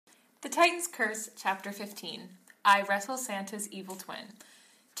The Titan's Curse, Chapter 15. I wrestle Santa's evil twin.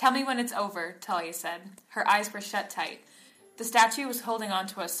 Tell me when it's over, Talia said. Her eyes were shut tight. The statue was holding on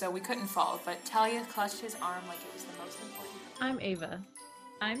to us so we couldn't fall, but Talia clutched his arm like it was the most important. I'm Ava.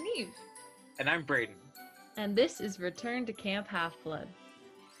 I'm Neve. And I'm Brayden. And this is Return to Camp Half-Blood.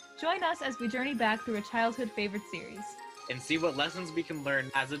 Join us as we journey back through a childhood favorite series. And see what lessons we can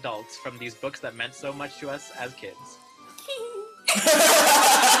learn as adults from these books that meant so much to us as kids.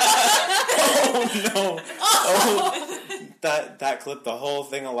 Oh no! Oh, that clipped the whole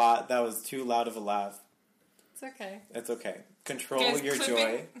thing a lot. That was too loud of a laugh. It's okay. It's okay. Control Guys, your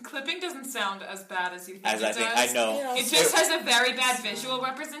joy. Clipping doesn't sound as bad as you think As it I does. think I know. Yeah. It just has a very bad visual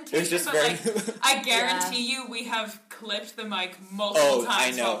representation. It's just but very. like, I guarantee you, we have clipped the mic multiple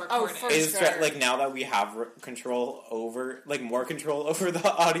times I know. while recording. for It's sure. like now that we have control over, like more control over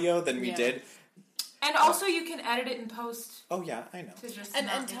the audio than we did. And also, you can edit it in post. Oh yeah, I know. To just And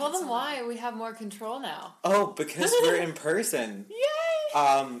not tell make it them so why we have more control now. Oh, because we're in person.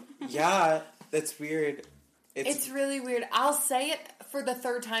 Yay! Yeah, that's weird. It's really weird. I'll say it for the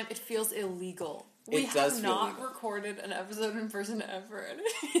third time. It feels illegal. We It does have feel not illegal. recorded an episode in person ever, and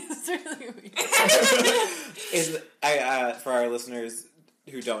it's really weird. For our listeners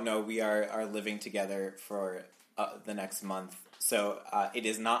who don't know, we are living together for the next month. So it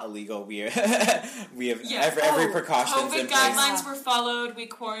is not illegal. We have every precautions COVID in place. guidelines were followed. We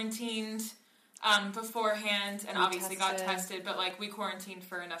quarantined beforehand, and We obviously got tested. tested. But like we quarantined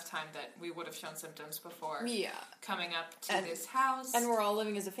for enough time that we would have shown symptoms before coming up to this house. And we're all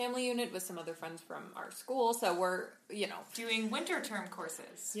living as a family unit with some other friends from our school. So we're doing winter term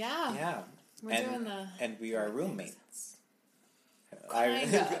courses. Yeah, We're doing the and we are roommates.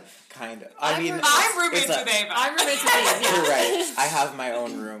 Kind of. Kind of. I'm roommates it's a- with Ava. I'm roommates with Eve, yeah. You're right. I have my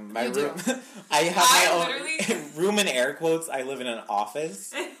own room. My You do. room. I have my I own room in air quotes. I live in an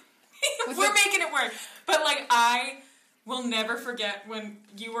office. We're making it work. But like I will never forget when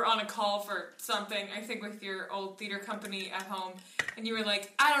you were on a call for something, I think with your old theater company at home, and you were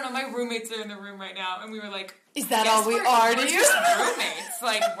like, I don't know, my roommates are in the room right now, and we were like, Is that yes, all we we're are to just you? roommates.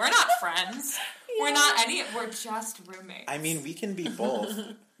 Like, we're not friends. We're just roommates. I mean, we can be both.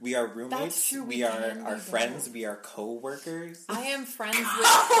 We are roommates. That's true, we We are can our be friends. both. We are co-workers. I am friends with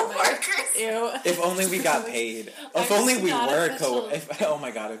Co-workers. Ew. If only we got paid. If I'm only we not were official. oh my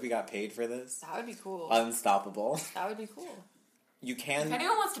god, if we got paid for this. That would be cool. Unstoppable. That would be cool. You If can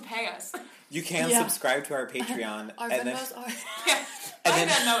anyone wants to pay us, you Yeah. subscribe to our Patreon. Our and Venmos are... yeah, And my then-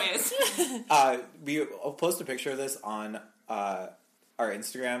 Venmo is. I'll post a picture of this on our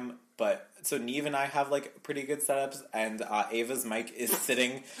Instagram, but so Neve and I have like pretty good setups, and Ava's mic is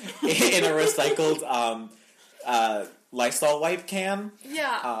sitting in a recycled Lysol wipe can.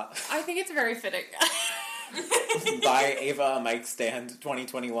 Yeah. I think it's very fitting. Buy Ava a mic stand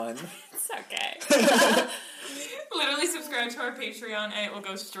 2021. It's okay. Literally subscribe to our Patreon, and it will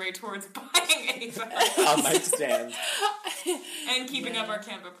go straight towards buying Ava A mic stand. and keeping up our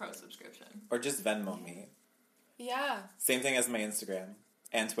Canva Pro subscription. Or just Venmo me. Yeah. Same thing as my Instagram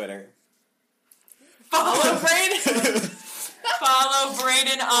and Twitter. Follow Brayden. Follow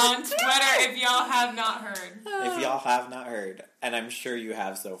Brayden on Twitter if y'all have not heard. If y'all have not heard, and I'm sure you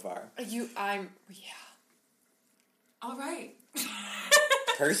have so far. Yeah. All right.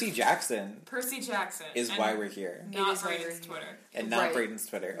 Percy Jackson Percy Jackson is and why we're here. Not It is why we're Brayden's here. Twitter. And not Right. Brayden's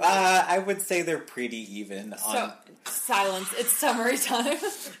Twitter. I would say they're pretty even on... So, silence. It's summary time.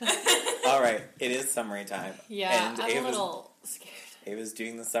 Alright, it is summary time. Yeah, And I'm Ava's, a little scared. Ava's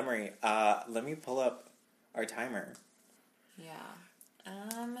doing the summary. Let me pull up our timer. Yeah.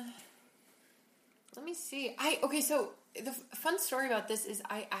 Let me see. So the fun story about this is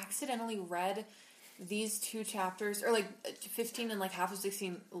I accidentally read these two chapters, or like 15 and like half of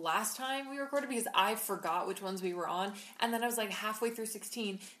 16 last time we recorded because I forgot which ones we were on, and then I was like halfway through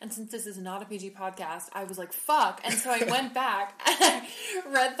 16, and since this is not a PG podcast, I was like, fuck, and so I went back and I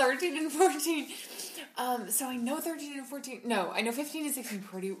read 13 and 14. So I know 13 and 14, no, I know 15 and 16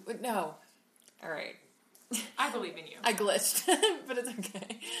 pretty, no. Alright. I believe in you. I glitched, but it's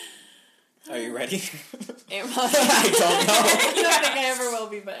okay. Are you ready? Am I? I don't know. I don't think I ever will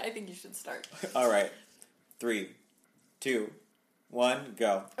be, but I think you should start. Alright. 3, 2, 1,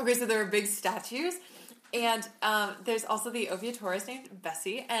 go. Okay, so there are big statues, and there's also the Oviatorus named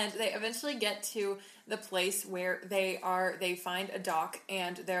Bessie, and they eventually get to the place where they find a dock,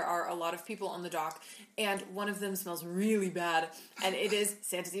 and there are a lot of people on the dock, and one of them smells really bad, and it is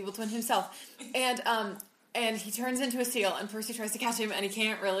Santa's evil twin himself. And And he turns into a seal, and Percy tries to catch him, and he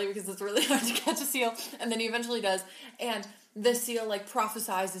can't really because it's really hard to catch a seal. And then he eventually does, and the seal like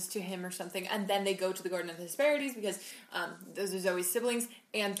prophesizes to him or something. And then they go to the Garden of the Hesperides because those are Zoe's siblings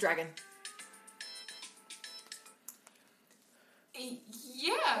and dragon.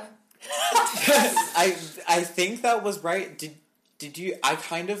 Yeah. I think that was right. Did you? I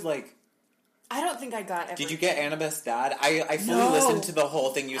kind of like. I don't think I got everything. Did you get Annabeth's dad? I fully No. listened to the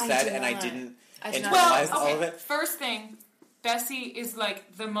whole thing you I said, did and I not. didn't I did not. internalize Well, all okay. of it. First thing, Bessie is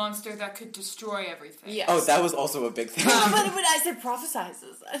like the monster that could destroy everything. Yes. Oh, that was also a big thing. but I said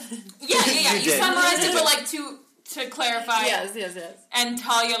prophesizes. Yeah. You You did. summarized You it, did. but like to clarify. yes. And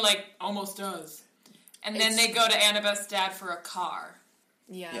Talia like almost does. And then It's- they go to Annabeth's dad for a car.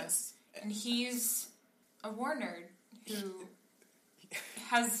 Yeah. Yes. And he's a war nerd who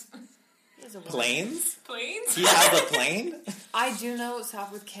has There's a word. Planes? planes. He has a plane? I do know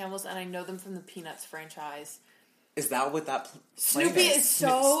Sop with Camels, and I know them from the Peanuts franchise. Is that what that plane Snoopy is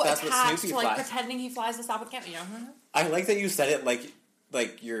so That's what attached Snoopy to like flies. pretending he flies the Sop with Camels. You know? I like that you said it like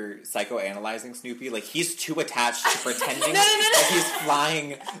you're psychoanalyzing Snoopy. Like he's too attached to pretending No. that he's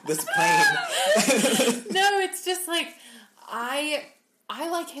flying this plane. No, it's just like I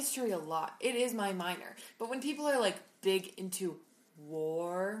like history a lot. It is my minor. But when people are like big into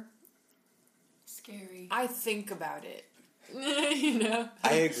war, Scary. I think about it. You know?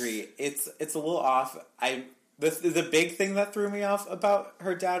 I agree. It's a little off. The big thing that threw me off about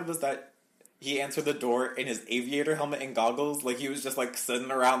her dad was that he answered the door in his aviator helmet and goggles, like he was just like sitting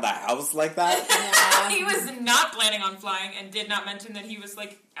around the house like that. Yeah. He was not planning on flying and did not mention that he was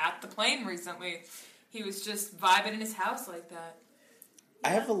like at the plane recently. He was just vibing in his house like that. I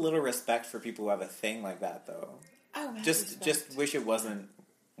have a little respect for people who have a thing like that, though. Oh, man, Just wish it wasn't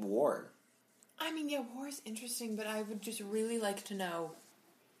war. I mean, yeah, war is interesting, but I would just really like to know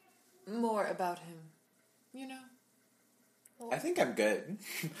more about him. You know? I think I'm good.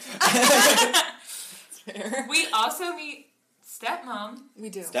 Fair. We also meet stepmom, We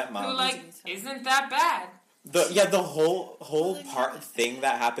do. Stepmom. who like isn't that bad. The whole Well, part thing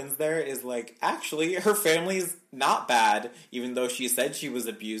that happens there is like actually her family's not bad, even though she said she was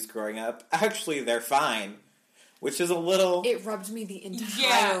abused growing up. Actually, they're fine, which is a little. It rubbed me the entire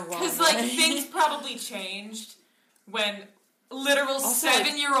Yeah, because wrong like way. things probably changed when literal Also, like-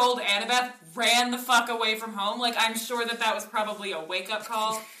 7-year-old Annabeth ran the fuck away from home. Like I'm sure that was probably a wake up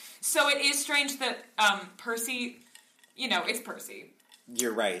call. So it is strange that Percy, it's Percy.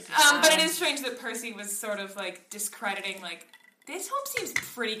 You're right. But it is strange that Percy was sort of like discrediting like this home seems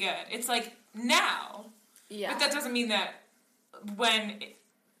pretty good. It's like now, Yeah. but that doesn't mean that when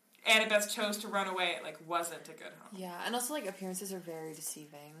Annabeth chose to run away, it like wasn't a good home. Yeah, and also like appearances are very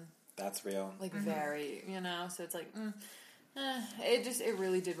deceiving. That's real. Like very, so it's like, it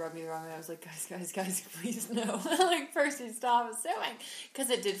really did rub me the wrong way. I was like, guys, please no. Like, Percy, stop assuming. Because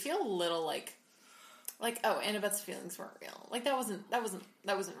it did feel a little like, oh, Annabeth's feelings weren't real. Like, that wasn't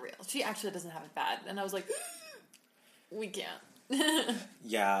real. She actually doesn't have it bad. And I was like, we can't.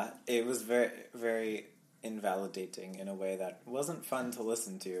 Yeah, it was very, very invalidating in a way that wasn't fun to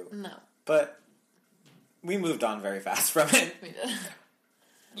listen to. No. But we moved on very fast from it. We did.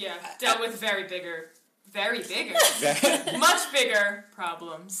 Yeah, dealt with very bigger, I much bigger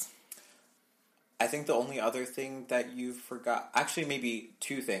problems. think the only other thing that you forgot, actually maybe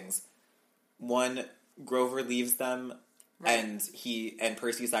two things. One, Grover leaves them, Right. and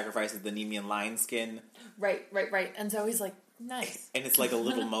Percy sacrifices the Nemean lion skin, Right. And Zoe's like, nice. and it's like a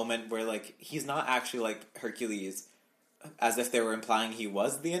little moment where like he's not actually like Hercules, as if they were implying he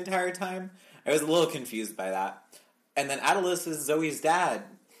was the entire time. I was a little confused by that. And then Attalus is Zoe's dad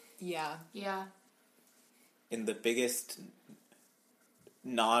Yeah. Yeah. in the biggest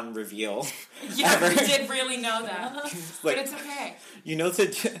non-reveal Yeah, ever. we did really know that. Like, But it's okay. you know,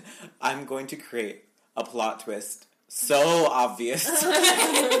 I'm going to create a plot twist so obvious.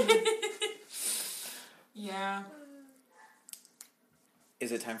 Yeah.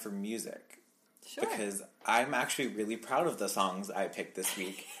 Is it time for music? Sure. Because I'm actually really proud of the songs I picked this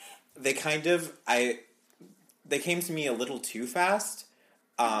week. They came to me a little too fast.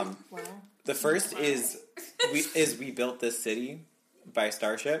 Wow. The first is We Built This City by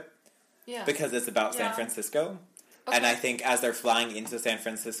Starship, Yeah. because it's about San Yeah. Francisco. Okay. And I think as they're flying into San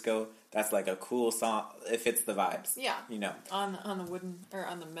Francisco, that's like a cool song. It fits the vibes. Yeah. You know, On the wooden, or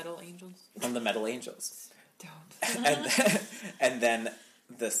on the metal angels. on the Metal Angels. Don't. And then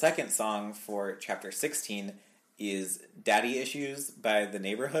the second song for chapter 16 is Daddy Issues by The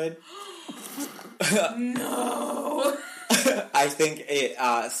Neighborhood. No. I think it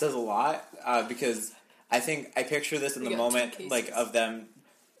says a lot because I think I picture this in We the got two moment cases. like of them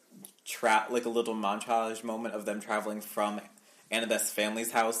like a little montage moment of them traveling from Annabeth's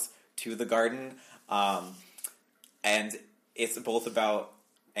family's house to the garden. And it's both about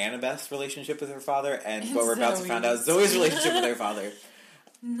Annabeth's relationship with her father and what we're about to find out, Zoe's relationship with her father.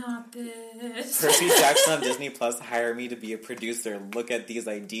 Not this. Percy Jackson on Disney Plus, hire me to be a producer. Look at these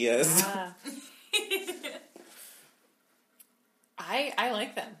ideas. I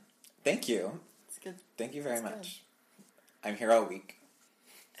like them. Thank you. It's good. Thank you very It's much. I'm here all week.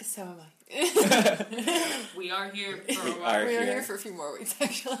 So am I. We are here for a We while. are We are here. here for a few more weeks,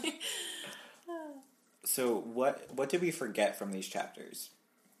 actually. So what did we forget from these chapters?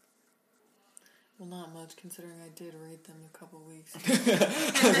 Well, not much, considering I did read them a couple weeks. I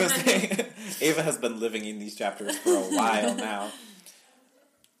was gonna say, Ava has been living in these chapters for a while now.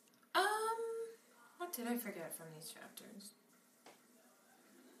 What did I forget from these chapters?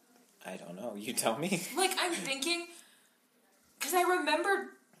 I don't know. You tell me. Like, I'm thinking, because I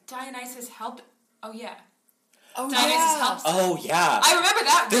remember Dionysus helped. Oh yeah, Oh, Dionysus helps. Oh yeah. I remember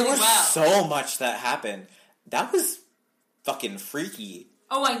that There really was well. so much that happened. That was fucking freaky.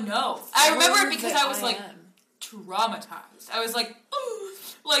 Oh, I know. I remember it because I was like traumatized. I was like, ooh.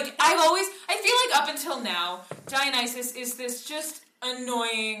 Like I feel like up until now, Dionysus is this just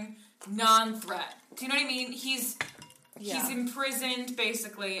annoying non-threat. Do you know what I mean? He's imprisoned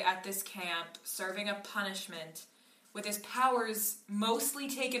basically at this camp, serving a punishment, with his powers mostly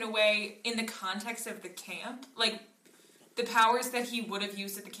taken away in the context of the camp. Like, the powers that he would have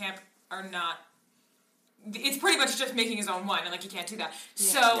used at the camp are not... It's pretty much just making his own one, and, like, he can't do that. Yeah.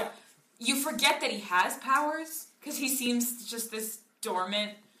 So, Yeah. you forget that he has powers, because he seems just this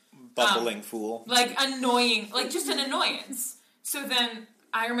dormant, Bubbling fool. like, annoying... Like, just an annoyance. So then,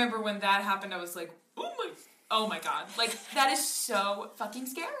 I remember when that happened, I was like, oh my god. Like, that is so fucking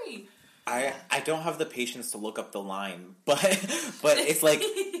scary. I don't have the patience to look up the line, but it's like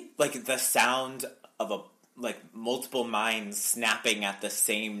the sound of multiple minds snapping at the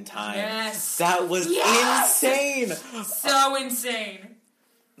same time. Yes. That was Yes! insane. So insane.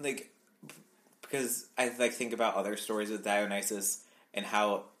 Like, because I think about other stories with Dionysus and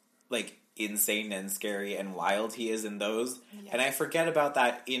how insane and scary and wild he is in those, and I forget about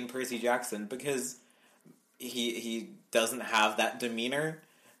that in Percy Jackson because he doesn't have that demeanor.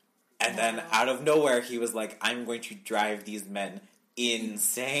 And then out of nowhere, he was like, I'm going to drive these men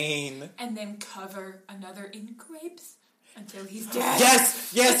insane. And then cover another in grapes until he's dead.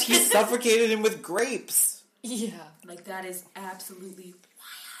 Yes, he suffocated him with grapes. Yeah. Like, that is absolutely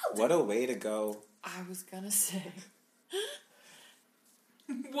wild. What a way to go. I was gonna say.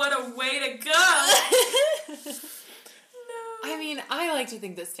 What a way to go. I mean, I like to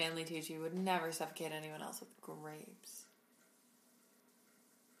think that Stanley Tucci would never suffocate anyone else with grapes.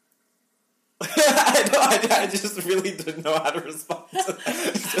 I just really didn't know how to respond to that. I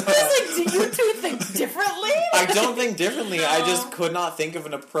was like, do you two think differently? I don't think differently. No. I just could not think of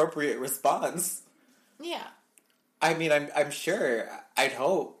an appropriate response. Yeah. I mean, I'm sure. I'd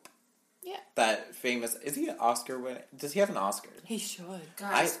hope Yeah. that famous... Is he an Oscar winner? Does he have an Oscar? He should.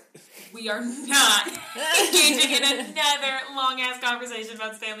 Guys, we are not engaging in another long-ass conversation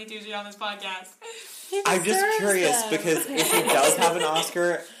about Stanley Tucci on this podcast. I'm just deserves curious them. because if he does have an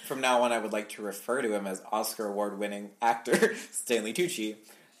Oscar, from now on I would like to refer to him as Oscar award-winning actor Stanley Tucci,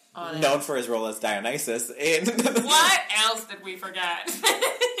 known for his role as Dionysus in... What else did we forget?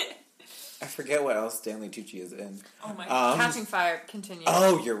 I forget what else Stanley Tucci is in. Oh my god. Catching Fire. Continue.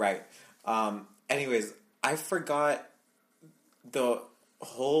 Oh, you're right. Anyways, I forgot the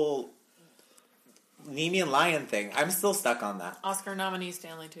whole Nemean Lion thing. I'm still stuck on that. Oscar nominee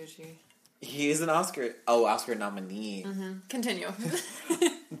Stanley Tucci. He is an Oscar nominee. Continue.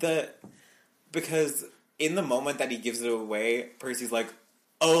 Because in the moment that he gives it away, Percy's like,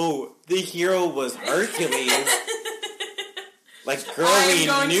 "Oh, the hero was Hercules." Like, girl, I'm we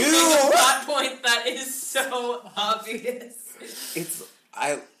going to knew. make a plot point that is so obvious.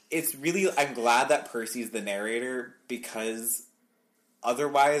 It's really, I'm glad that Percy's the narrator because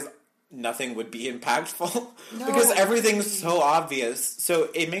otherwise nothing would be impactful because everything's so obvious. So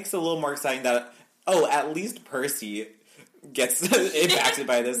it makes it a little more exciting that, at least Percy gets impacted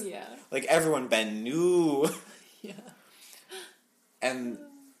by this. Yeah. Like, everyone Ben knew. Yeah. And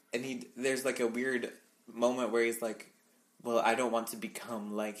there's like a weird moment where he's like, well, I don't want to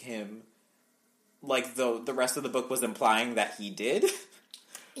become like him. Like, the rest of the book was implying that he did.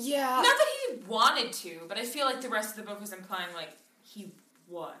 Yeah. Not that he wanted to, but I feel like the rest of the book was implying, like, he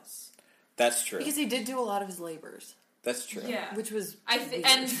was. That's true. Because he did do a lot of his labors. That's true. Yeah. Which was weird.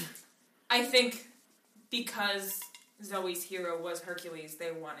 And I think because Zoe's hero was Hercules,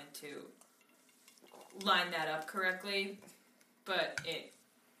 they wanted to line that up correctly, but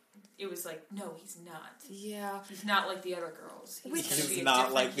it was like, no, he's not. Yeah. He's not like the other girls. He's gonna be He's a not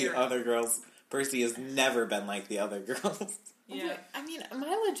different like the hero. other girls. Percy has never been like the other girls. Yeah. I mean,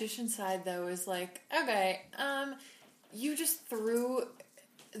 my logician side, though, is like, okay, you just threw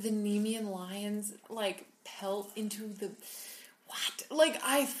the Nemean lion's, like, pelt into the... What? Like,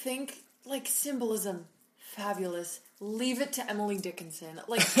 I think, like, symbolism, fabulous. Leave it to Emily Dickinson.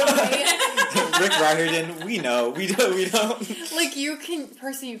 Like, Rick Riordan, we know. We don't. like, you can,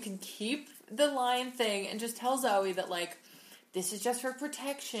 Percy, you can keep the lion thing and just tell Zoe that, like, this is just for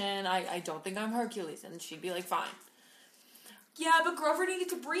protection. I don't think I'm Hercules. And she'd be like, fine. Yeah, but Grover needed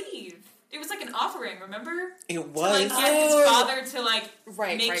to breathe. It was like an offering, remember? It To, was. like, get his father to,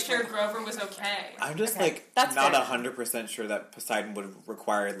 like, make sure right. Grover was okay. I'm just, Okay. like, That's not fair. 100% sure that Poseidon would have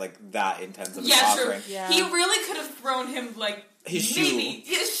required, like, that intense of an Yeah, true. offering. Yeah. He really could have thrown him, like, His maybe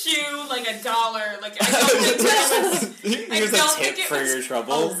his shoe, like $1. Like, I don't think it was... Here's don't a tip think it for was- your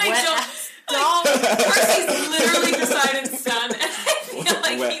troubles. I don't... Percy's literally Poseidon's son, and I feel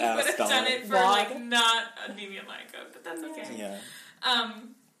like Wet he ass would have done dollar. it for, like, not a Nemean Lion Code, but that's okay. Yeah.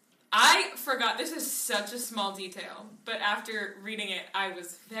 I forgot, this is such a small detail, but after reading it, I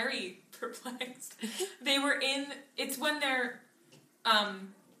was very perplexed. They were in, it's when they're,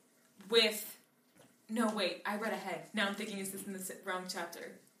 with, no wait, I read ahead. Now I'm thinking, is this in the wrong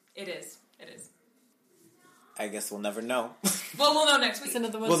chapter? It is. I guess we'll never know. Well, we'll know next week. It's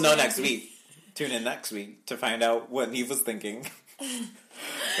another one. We'll know next week. Tune in next week to find out what he was thinking. What a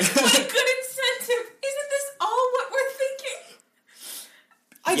good incentive! Isn't this all what we're thinking?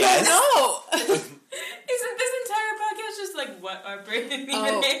 I Yes. don't know. Isn't this entire podcast just like what our brain and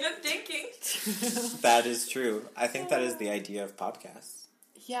Eva thinking? That is true. I think that is the idea of podcasts.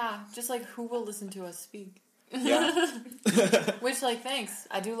 Yeah, just like who will listen to us speak. Yeah. Which, like, thanks.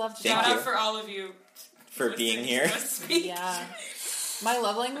 I do love to Thank Shout talk. you. out for all of you For listening being to here. us speak. Yeah. My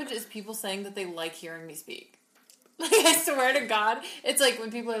love language is people saying that they like hearing me speak. Like, I swear to God, it's like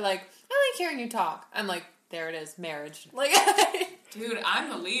when people are like, I like hearing you talk. I'm like, there it is, marriage. Like, Dude,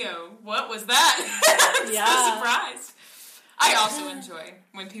 I'm a Leo. What was that? I'm Yeah. so surprised. I also enjoy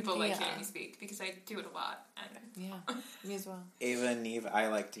when people like Yeah. hearing me speak because I do it a lot. And yeah, me as well. Ava and Neve, I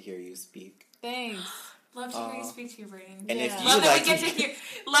like to hear you speak. Thanks. love to hear you Aw. speak to your brain. And if Yeah. you Love that like we get to hear.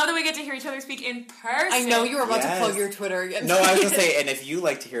 Love that we get to hear each other speak in person. I know you were about Yes. to plug your Twitter again. No, I was going to say, and if you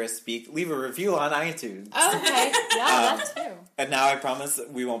like to hear us speak, leave a review on iTunes. Oh, okay. Yeah, that too. And now I promise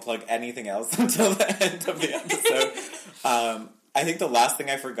we won't plug anything else until the end of the episode. I think the last thing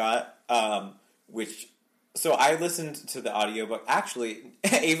I forgot, so I listened to the audiobook. Actually,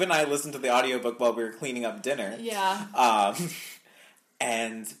 Ava and I listened to the audiobook while we were cleaning up dinner. Yeah.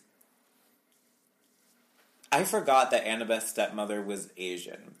 And I forgot that Annabeth's stepmother was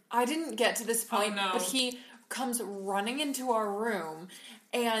Asian. I didn't get to this point, no. but he comes running into our room,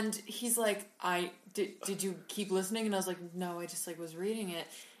 and he's like, Did you keep listening? And I was like, no, I just, like, was reading it.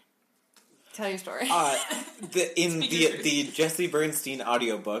 Tell your story. In Speak your truth. the Jesse Bernstein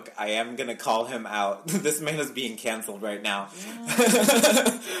audiobook, I am going to call him out. This man is being canceled right now.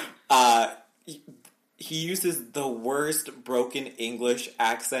 He uses the worst broken English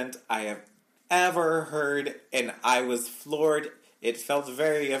accent I have ever heard, and I was floored. It felt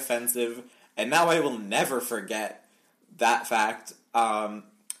very offensive, and now I will never forget that fact. And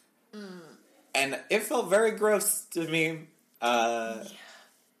it felt very gross to me. I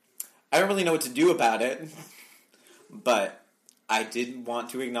don't really know what to do about it, but I did want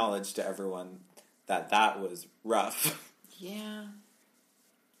to acknowledge to everyone that was rough. Yeah.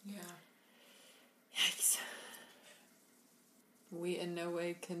 Yeah. Yikes. We in no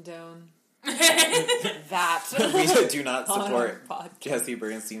way condone that. We do not On our support podcast. Jesse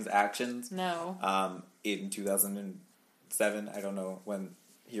Bernstein's actions. No. In 2007, I don't know when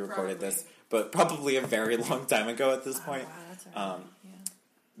he recorded Probably. this, but probably a very long time ago at this Oh, point. wow, that's all right. Yeah.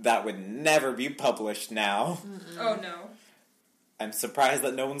 That would never be published now. Oh no. I'm surprised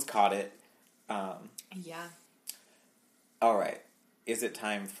that no one's caught it. Yeah. All right. Is it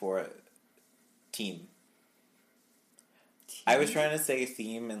time for team? I was trying to say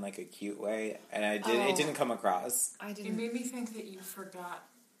theme in like a cute way, and it didn't come across. I It didn't. made me think that you forgot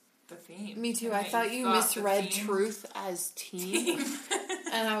the theme. Me too. And I that thought you thought the misread theme- truth as team.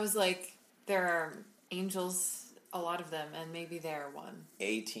 And I was like, there are angels, a lot of them, and maybe they're one.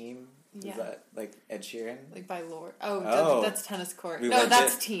 A team? Yeah. Is that like Ed Sheeran? Like by Lord. Oh, Oh. that's tennis court. We No, went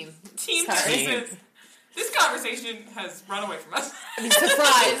that's to- team. Team Sorry. choices. This conversation has run away from us.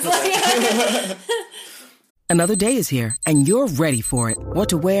 Surprise. Like, Another day is here, and you're ready for it. What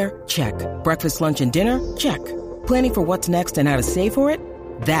to wear? Check. Breakfast, lunch, and dinner? Check. Planning for what's next and how to save for it?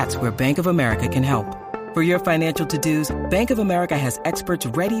 That's where Bank of America can help. For your financial to-dos, Bank of America has experts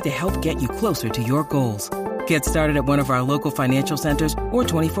ready to help get you closer to your goals. Get started at one of our local financial centers or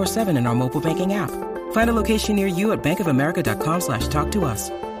 24/7 in our mobile banking app. Find a location near you at bankofamerica.com/talktous.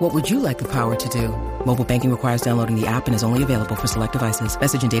 What would you like the power to do? Mobile banking requires downloading the app and is only available for select devices.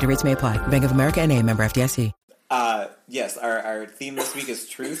 Message and data rates may apply. Bank of America N.A., member FDIC. Yes, our theme this week is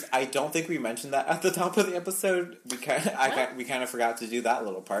truth. I don't think we mentioned that at the top of the episode. We kind of forgot to do that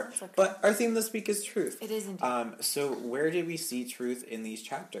little part. Okay. But our theme this week is truth. It is indeed. So where did we see truth in these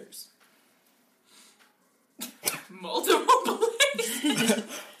chapters? Multiple places.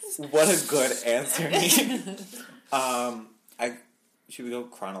 What a good answer, Nate. Should we go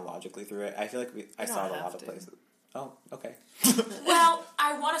chronologically through it? I feel like I saw it a lot of places. Oh, okay. Well,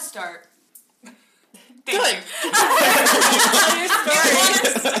 I want to start. Thank Good. you.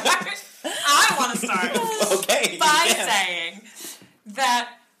 I want to start Okay. by saying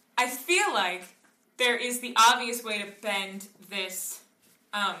that I feel like there is the obvious way to bend this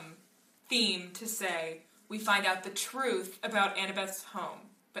theme to say we find out the truth about Annabeth's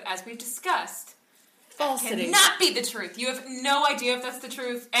home. But as we've discussed, Falsity. cannot be the truth. You have no idea if that's the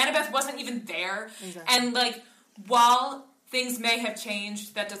truth. Annabeth wasn't even there. Exactly. And, like, while things may have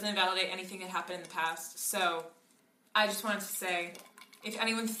changed, that doesn't invalidate anything that happened in the past. So, I just wanted to say, if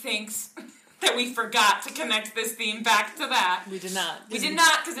anyone thinks that we forgot to connect this theme back to that, We did not. we did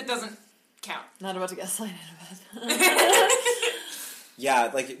not, because it doesn't count. Not about to gaslight Annabeth. Yeah,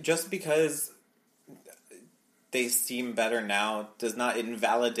 like, just because they seem better now does not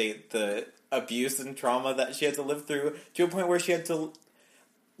invalidate the abuse and trauma that she had to live through to a point where she had to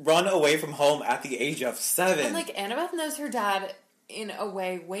run away from home at the age of 7. And, like, Annabeth knows her dad in a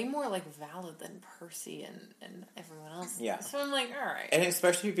way more, like, valid than Percy and everyone else. Yeah. So I'm like, alright. And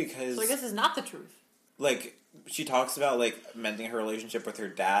especially because, So I guess it's not the truth. like, she talks about, like, mending her relationship with her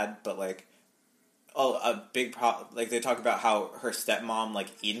dad, but, like, a big problem, like, they talk about how her stepmom, like,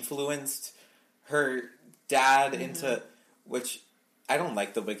 influenced her dad into, which, I don't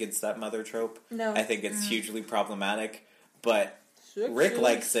like the wicked stepmother trope. No. I think it's hugely problematic, but Sexy. Rick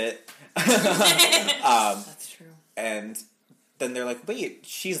likes it. That's true. And then they're like, wait,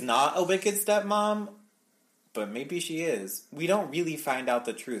 she's not a wicked stepmom? But maybe she is. We don't really find out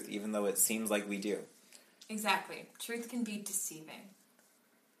the truth, even though it seems like we do. Exactly. Truth can be deceiving.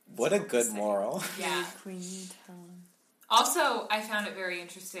 What a good moral. Yeah. Queen, tell him. Also, I found it very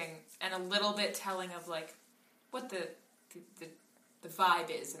interesting and a little bit telling of, like, what the vibe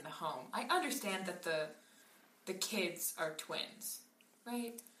is in the home. I understand that the kids are twins,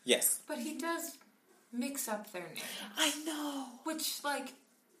 right? Yes. But he does mix up their names. I know. Which, like,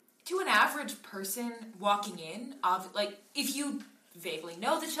 to an average person walking in, like, if you vaguely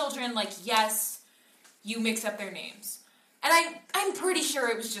know the children, like, yes, you mix up their names. And I'm pretty sure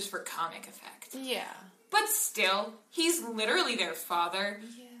it was just for comic effect. Yeah. But still, he's literally their father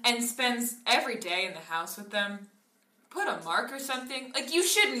and spends every day in the house with them. Put a mark or something. Like, you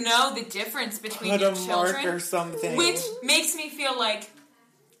should know the difference between Put your a children. mark or something. Which makes me feel like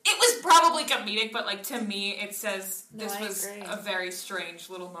it was probably comedic, but, like, to me, it says this I was agree. a very strange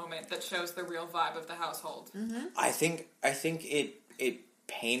little moment that shows the real vibe of the household. Mm-hmm. I think it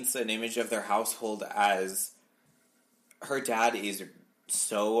paints an image of their household as her dad is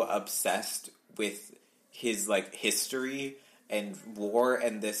so obsessed with his, like, history and war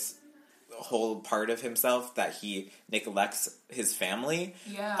and this whole part of himself that he neglects his family.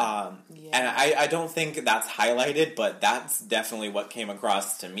 Yeah. And I don't think that's highlighted, but that's definitely what came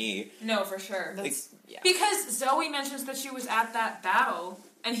across to me. No, for sure. Yeah. Because Zoe mentions that she was at that battle,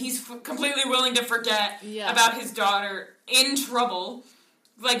 and he's completely willing to forget Yeah. about his daughter in trouble,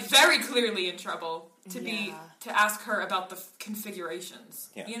 like, very clearly in trouble, to ask her about the configurations.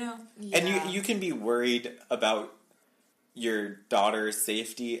 Yeah. You know? And you can be worried about your daughter's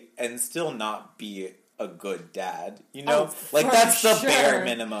safety and still not be a good dad. You know? Oh, like, for that's the sure. bare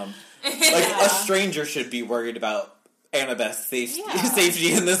minimum. Like, a stranger should be worried about Annabeth's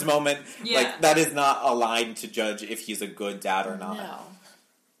safety in this moment. Yeah. Like, that is not a line to judge if he's a good dad or not. No.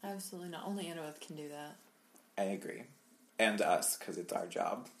 Absolutely not. Only Annabeth can do that. I agree. And us, because it's our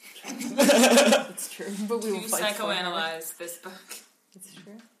job. It's true. But we will To fight for her. psychoanalyze this book. It's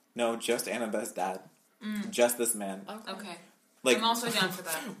true. No, just Annabeth's dad. Just this man. Okay. Like, I'm also down for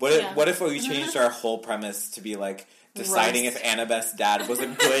that. What if we changed our whole premise to be like deciding Roast. if Annabeth's dad was a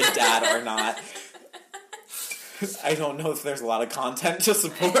good dad or not? I don't know if there's a lot of content to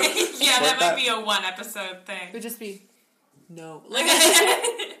support. Yeah, that might be a one episode thing. It would just be no.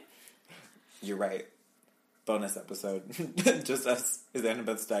 You're right. Bonus episode. Just us. Is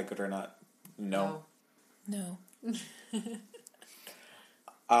Annabeth's dad good or not? No. No.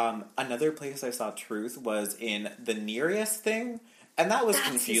 Another place I saw truth was in the Nereus thing, and that was That's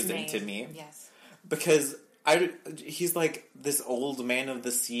his confusing to name. me. Yes. Because he's like this old man of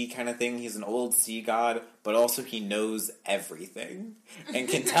the sea kind of thing. He's an old sea god, but also he knows everything and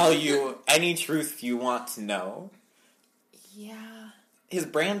can tell you any truth you want to know. Yeah. His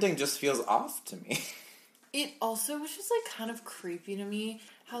branding just feels off to me. It also was just, like, kind of creepy to me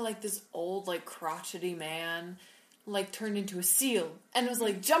how, like, this old, like, crotchety man, like, turned into a seal and was,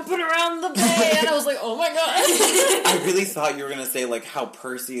 like, jumping around the bay, and I was like, oh my god. I really thought you were gonna say, like, how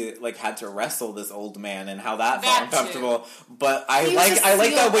Percy, like, had to wrestle this old man and how that felt That uncomfortable. But I He was like a seal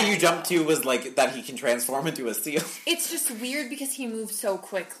that what you man, jumped to was, like, that he can transform into a seal. It's just weird because he moves so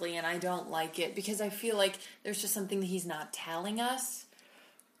quickly, and I don't like it because I feel like there's just something that he's not telling us.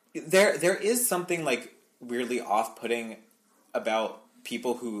 There is something, like, weirdly off-putting about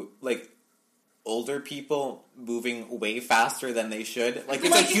people who, like, older people moving way faster than they should. Like,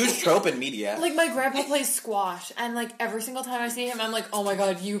 it's a huge trope in media. Like, my grandpa plays squash, and, like, every single time I see him, I'm like, oh my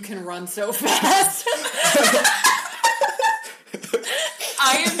god, you can run so fast.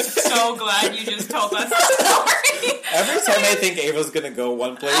 I am so glad you just told us that story. Every time I think Ava's gonna go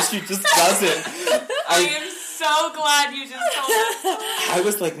one place, she just doesn't. I am so glad you just told us that. I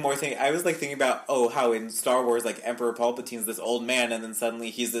was like thinking about, how in Star Wars, like, Emperor Palpatine's this old man, and then suddenly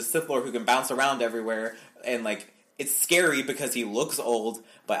he's this Sith Lord who can bounce around everywhere, and, like, it's scary because he looks old,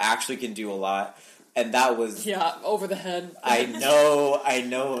 but actually can do a lot. And that was... Yeah, over the head. I know,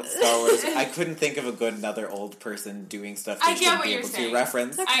 Star Wars. I couldn't think of another old person doing stuff I they get should what be you're able to saying.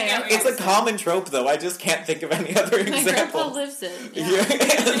 reference. Okay. I get what It's you're a saying. common trope, though. I just can't think of any other My grandpa example. lives it. Yeah.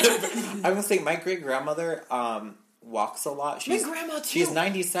 Yeah. I'm gonna say my great-grandmother walks a lot. My grandma, too. She's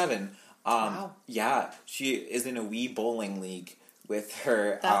 97. Wow. Yeah, she is in a wee bowling league with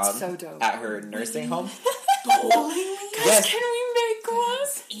her That's so dope. at her nursing home. Bowling? Yes. Can we make one?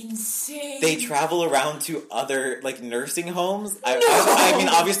 Insane. They travel around to other, like, nursing homes. I mean,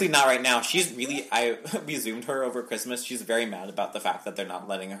 obviously not right now. She's really... we Zoomed her over Christmas. She's very mad about the fact that they're not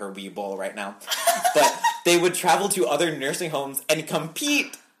letting her wee bowl right now. But they would travel to other nursing homes and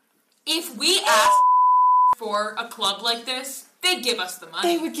compete. If we asked for a club like this, they'd give us the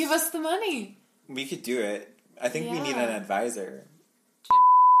money. They would give us the money. We could do it. I think we need Yeah. an advisor.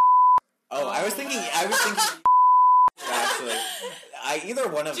 Oh, I was thinking actually. Either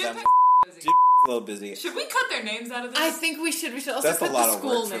one of them. Jim busy. Jim's a little busy. Should we cut their names out of this? I think we should. We should also That's a put lot the of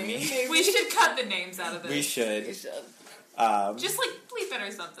school work for name. me. Maybe. We should cut the names out of this. We should. We should. Just like bleep it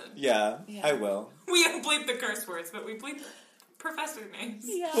or something. Yeah, Yeah. I will. We don't bleep the curse words, but we bleep professor names.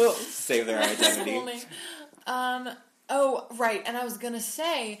 Yeah. We'll save their The school identity. name. Oh, right. And I was gonna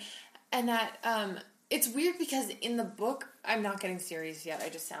say, and that it's weird because in the book, I'm not getting serious yet. I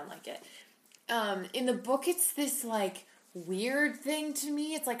just sound like it. In the book, it's this like weird thing to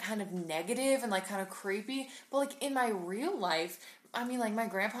me. It's like kind of negative and like kind of creepy. But like in my real life, I mean, like my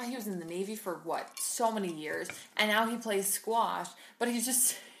grandpa, he was in the Navy for so many years, and now he plays squash. But he's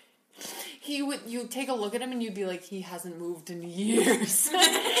just. You take a look at him and you'd be like, he hasn't moved in years.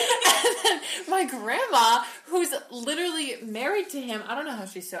 And then my grandma, who's literally married to him, I don't know how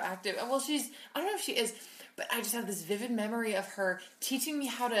she's so active. Well, I don't know if she is, but I just have this vivid memory of her teaching me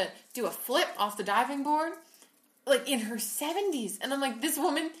how to do a flip off the diving board, like in her 70s. And I'm like, this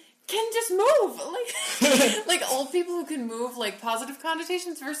woman can just move. Like old people who can move, like positive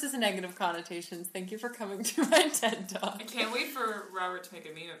connotations versus negative connotations. Thank you for coming to my TED Talk. I can't wait for Robert to make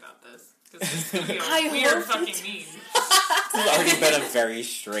a meme about this. Because this is going to be I a weird hope fucking it- meme. This has already been a very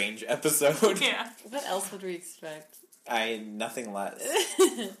strange episode. Yeah. What else would we expect? Nothing less.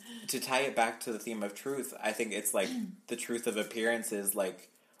 To tie it back to the theme of truth, I think it's like the truth of appearances. Like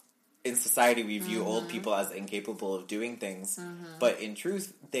in society, we view old people as incapable of doing things, but in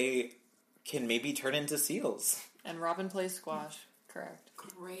truth, they can maybe turn into seals. And Robin plays squash. Correct.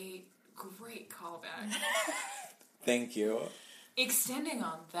 Great callback. Thank you. Extending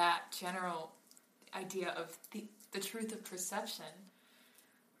on that general idea of the truth of perception,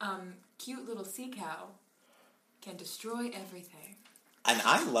 cute little sea cow can destroy everything. And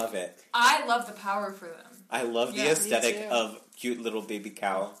I love it. I love the power for them. I love the Yeah, me aesthetic too. of cute little baby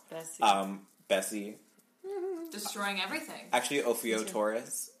cow. Bessie. Bessie. Destroying everything. Actually,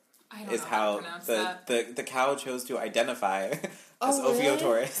 Ophiotaurus I don't is know how to pronounce that. the cow chose to identify as Oh, really?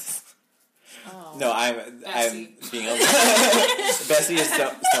 Ophiotaurus. Oh. No, I'm Bessie. being a Bessie is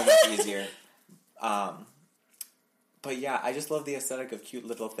so much easier. But yeah, I just love the aesthetic of cute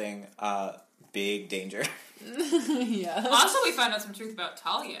little thing. Big danger. Yeah. Also, we found out some truth about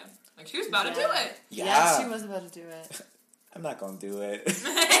Talia. Like, she was about to do it. Yeah. Yeah, she was about to do it. I'm not gonna do it. I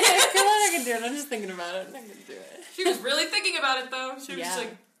feel like I can do it. I'm just thinking about it. I'm not gonna do it. She was really thinking about it, though. She was Yeah. just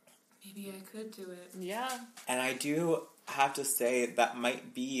like, maybe I could do it. Yeah. And I do have to say that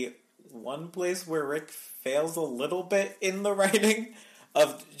might be one place where Rick fails a little bit in the writing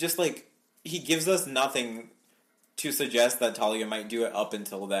of just like, he gives us nothing to suggest that Talia might do it up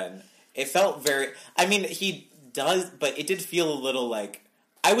until then. It felt very, I mean, he does, but it did feel a little like,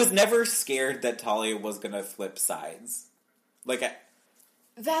 I was never scared that Talia was gonna flip sides. Like,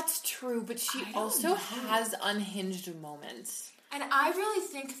 That's true, but she I don't also know. has unhinged moments. And I really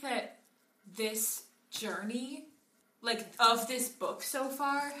think that this journey, like, of this book so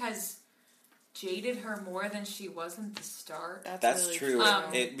far has jaded her more than she was in the start. that's really true.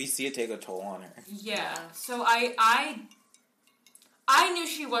 true. We see it take a toll on her. Yeah. So I knew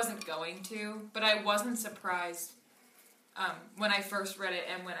she wasn't going to, but I wasn't surprised when I first read it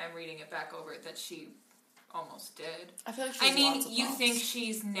and when I'm reading it back over it that she almost did. I feel like she I has mean, lots of you thoughts. think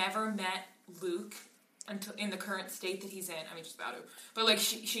she's never met Luke until in the current state that he's in. I mean, she's about to, but like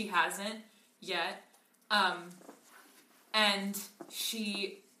she hasn't yet, and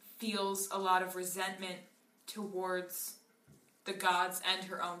she feels a lot of resentment towards the gods and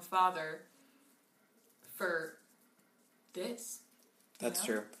her own father for this. That's Yeah.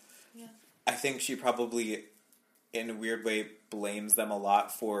 true. Yeah. I think she probably, in a weird way, blames them a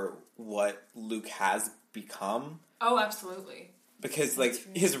lot for what Luke has become. Oh, absolutely. Because, like,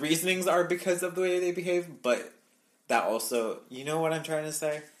 his reasonings are because of the way they behave, but that also, you know what I'm trying to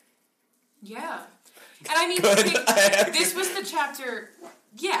say? Yeah. And I mean, Good. this was the chapter,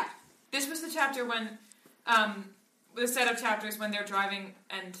 yeah, this was the chapter when, the set of chapters when they're driving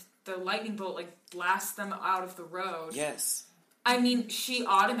and the lightning bolt, like, blasts them out of the road. Yes. I mean, she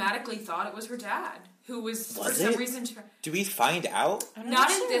automatically thought it was her dad, who was for some it? reason, Do we find out? I don't not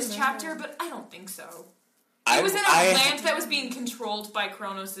in actually this remember. chapter, but I don't think so. It was in a land that was being controlled by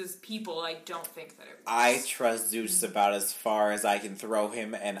Kronos' people. I don't think that it was. I trust Zeus about as far as I can throw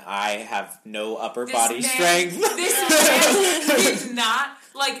him, and I have no upper This body man- strength. This man did not,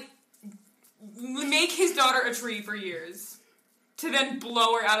 like, make his daughter a tree for years to then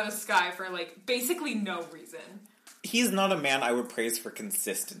blow her out of the sky for, like, basically no reason. He's not a man I would praise for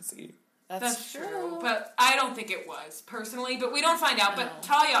consistency. That's true. But I don't think it was, personally. But we don't find out. No. But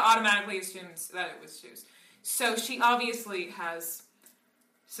Talia automatically assumes that it was Zeus. So she obviously has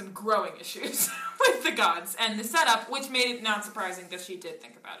some growing issues with the gods and the setup, which made it not surprising that she did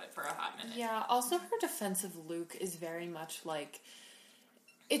think about it for a hot minute. Yeah, also her defense of Luke is very much like,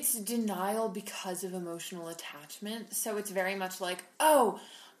 it's denial because of emotional attachment. So it's very much like, oh,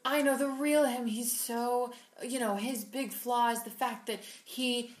 I know the real him. He's so, his big flaw is the fact that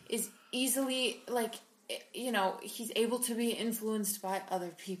he is easily, like, he's able to be influenced by other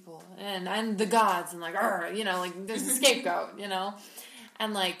people and the gods and, like, there's a scapegoat,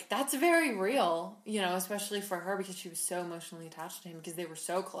 And, like, that's very real, especially for her because she was so emotionally attached to him because they were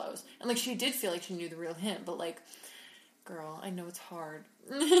so close. And, like, she did feel like she knew the real him, but, like, girl, I know it's hard.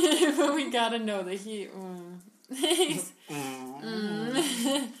 But we gotta know that he's...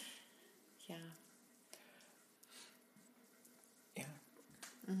 Yeah. Yeah.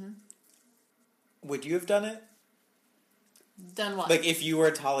 Would you have done it? Done what? Like, if you were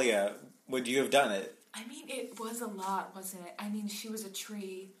Talia, would you have done it? I mean, it was a lot, wasn't it? I mean, she was a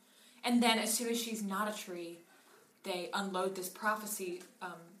tree. And then as soon as she's not a tree, they unload this prophecy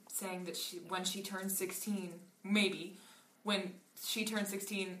saying that when she turns 16, maybe, when she turns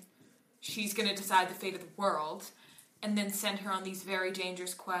 16, she's going to decide the fate of the world, and then send her on these very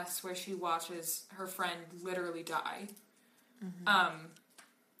dangerous quests where she watches her friend literally die,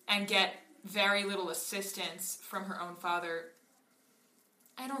 and get very little assistance from her own father.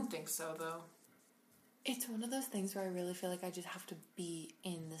 I don't think so, though. It's one of those things where I really feel like I just have to be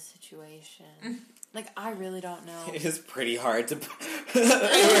in the situation. Like, I really don't know. It is pretty hard to...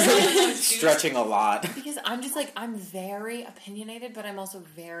 Stretching a lot. Because I'm just like, I'm very opinionated, but I'm also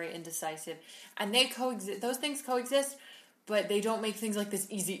very indecisive. And they coexist. Those things coexist, but they don't make things like this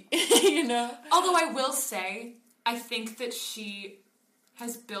easy, Although I will say, I think that she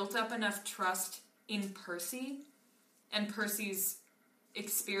has built up enough trust in Percy and Percy's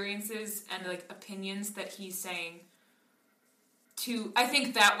experiences and, like, opinions that he's saying I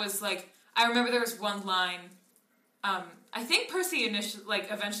think that was, like, I remember there was one line, I think Percy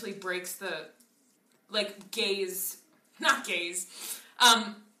eventually breaks the, like,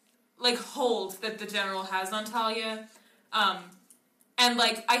 hold that the general has on Talia, and,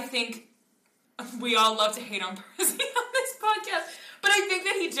 like, I think we all love to hate on Percy on this podcast, but I think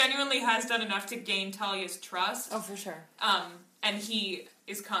that he genuinely has done enough to gain Talia's trust. Oh, for sure. And he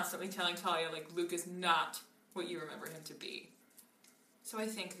is constantly telling Talia, like, Luke is not what you remember him to be. So I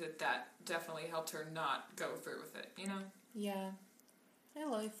think that definitely helped her not go through with it, you know? Yeah.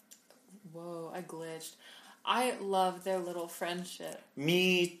 Whoa, I glitched. I love their little friendship.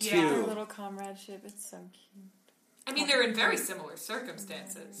 Me Yeah. too. Their little comradeship. It's so cute. I mean, they're in very similar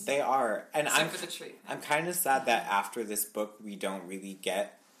circumstances. They are. And Except for the tree. I'm kind of sad that after this book we don't really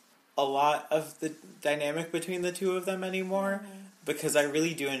get a lot of the dynamic between the two of them anymore, because I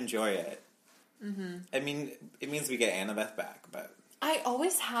really do enjoy it. Mm-hmm. I mean, it means we get Annabeth back, but... I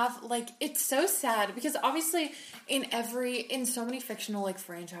always have, like, it's so sad, because obviously in so many fictional, like,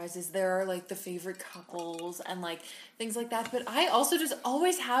 franchises, there are, like, the favorite couples and, like, things like that, but I also just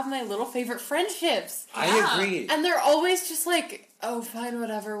always have my little favorite friendships. I agree. And they're always just like, oh, fine,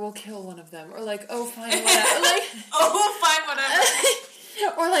 whatever, we'll kill one of them. Or like, oh, fine, whatever. Like, Oh, fine, whatever.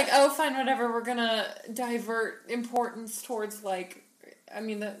 or like, oh, fine, whatever, we're gonna divert importance towards, like, I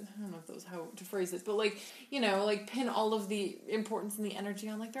mean, I don't know if that was how to phrase it, but like, you know, like pin all of the importance and the energy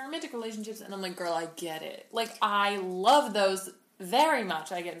on like their romantic relationships, and I'm like, girl, I get it. Like, I love those very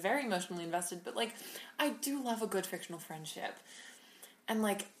much. I get very emotionally invested, but like, I do love a good fictional friendship. And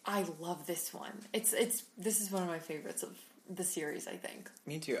like, I love this one. This is one of my favorites of the series, I think.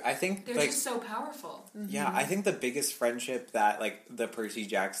 Me too. I think, They're like... just so powerful. Yeah, I think the biggest friendship that, like, the Percy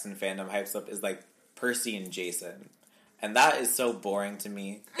Jackson fandom hypes up is, like, Percy and Jason. And that is so boring to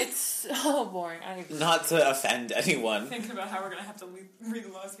me. It's so boring. I agree. Not to offend anyone. Thinking about how we're gonna have to read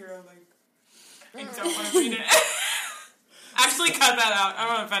The Lost Hero, like, I don't want to read it. Actually, cut that out. I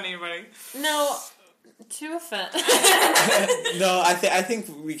don't want to offend anybody. No, to offend. No, I think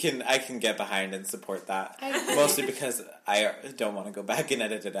I can get behind and support that. Mostly because I don't want to go back and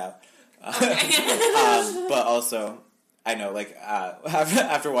edit it out. But also, I know, like,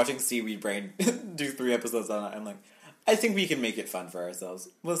 after watching Seaweed Brain do 3 episodes on it, I'm like, I think we can make it fun for ourselves.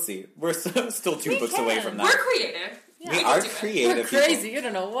 We'll see. We're still 2 books away from that. We're creative. We are creative. We're crazy. You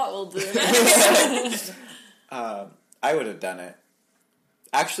don't know what we'll do. I would have done it.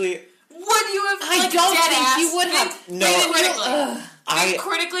 Actually, Would you have? I like, don't dead think ass you would have. No. Critically.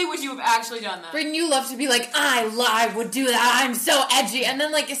 Critically, would you have actually done that? Brayden, you love to be like, I would do that. I'm so edgy, and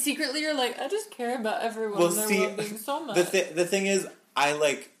then like secretly you're like, I just care about everyone. Well, and their see, well-being so much. the thing is,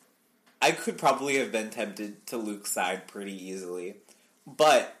 I could probably have been tempted to Luke's side pretty easily,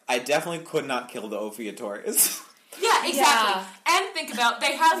 but I definitely could not kill the Ophiuchores. Yeah, exactly. Yeah. And think about,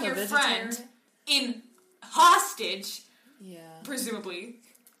 they have I'm a your vegetarian. friend in hostage, Yeah. presumably.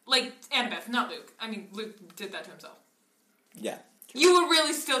 Like, Annabeth, not Luke. I mean, Luke did that to himself. Yeah. You would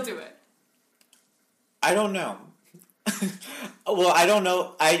really still do it. I don't know. Well, I don't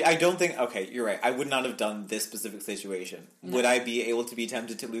know. I don't think... Okay, you're right. I would not have done this specific situation. No. Would I be able to be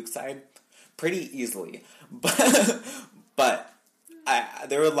tempted to Luke's side? Pretty easily. But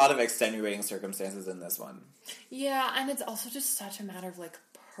there were a lot of extenuating circumstances in this one. Yeah, and it's also just such a matter of, like,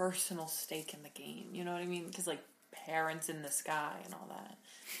 personal stake in the game. You know what I mean? Because, like, parents in the sky and all that.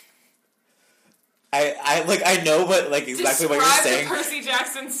 I know what, like, exactly what you're saying. Describe the Percy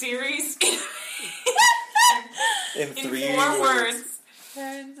Jackson series in 3 4 words.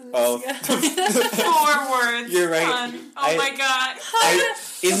 Parents in the sky. 4 words. You're right. Son. Oh my god.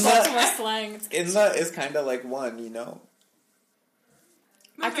 Baltimore slang. In the is kind of like one, you know?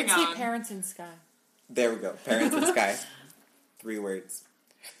 I could say parents in sky. There we go. Parents in sky. 3 words.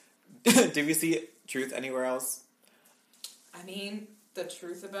 Did we see truth anywhere else? I mean, the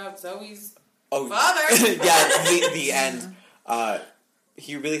truth about Zoe's father. Yeah, the end.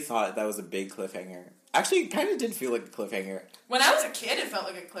 He really thought that was a big cliffhanger. Actually, it kind of did feel like a cliffhanger. When I was a kid, it felt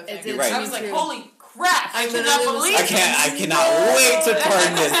like a cliffhanger. You're right. I was like, holy crap! I cannot believe it. I cannot wait to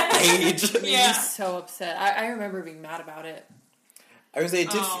turn this page. Yeah. I'm so upset. I remember being mad about it. I would say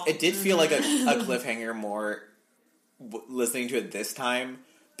it did feel like a cliffhanger more listening to it this time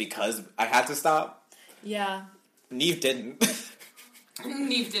because I had to stop. Yeah. Neve didn't.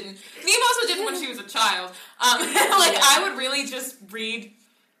 Neve didn't. Neve also didn't when she was a child. I would really just read.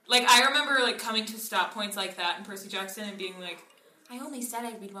 Like, I remember, like, coming to stop points like that in Percy Jackson and being like, I only said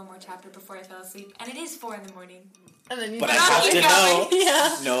I'd read one more chapter before I fell asleep, and it is 4 a.m. And then but I have to know.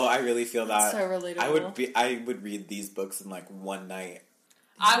 Yeah. No, I really feel that. So relatable. I would read these books in, like, one night.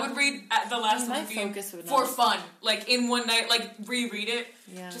 I would read the last one for fun. Like, in one night, like, reread it.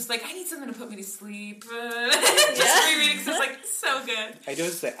 Yeah. Just like, I need something to put me to sleep. Just reread it because it's, like, so good. I do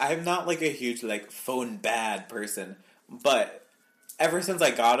say, I'm not, like, a huge, like, phone bad person, but ever since I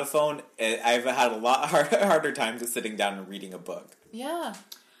got a phone, I've had a lot harder time just sitting down and reading a book. Yeah.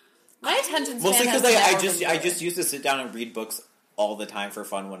 My attention span mostly because has I never just been used to sit down and read books all the time for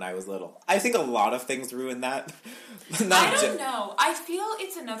fun when I was little. I think a lot of things ruin that. I don't know. I feel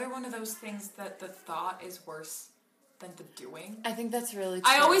it's another one of those things that the thought is worse than the doing. I think that's really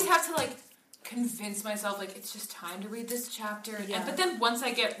true. I always have to, like, convince myself, like, it's just time to read this chapter. Yeah. But then once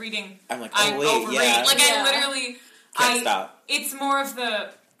I get reading, I'm like, I oh, wait, overread. yeah. Like, Yeah. I literally... Can't stop. It's more of the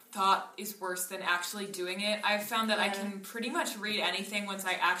thought is worse than actually doing it. I've found that I Yeah. can pretty much read anything once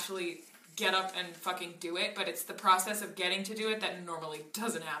I actually get up and fucking do it, but it's the process of getting to do it that normally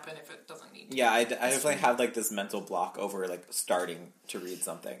doesn't happen if it doesn't need to. Yeah, I definitely have, like, this mental block over, like, starting to read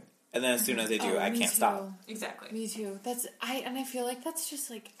something. And then as soon as I do, I me can't too. stop. Exactly. Me too. I feel like that's just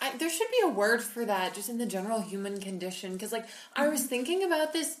like there should be a word for that just in the general human condition because like I was thinking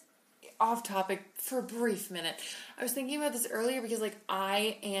about this off topic for a brief minute. I was thinking about this earlier because like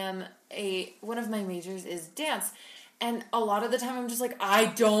I am one of my majors is dance. And a lot of the time I'm just like, I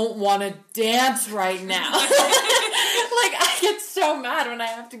don't want to dance right now. Like, I get so mad when I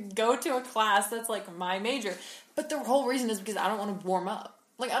have to go to a class that's like my major. But the whole reason is because I don't want to warm up.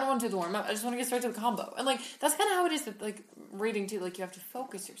 Like, I don't want to do the warm up. I just want to get straight to the combo. And like, that's kind of how it is with like reading too. Like, you have to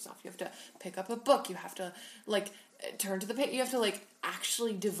focus yourself. You have to pick up a book. You have to like turn to the page. You have to like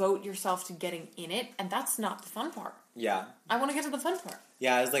actually devote yourself to getting in it. And that's not the fun part. Yeah. I want to get to the fun part.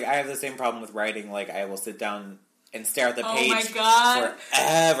 Yeah, it's like, I have the same problem with writing. Like, I will sit down and stare at the Oh page my God.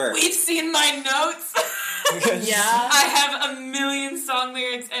 forever. We've seen my notes. Yeah. I have a million song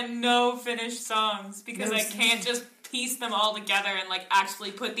lyrics and no finished songs because No I can't just piece them all together and like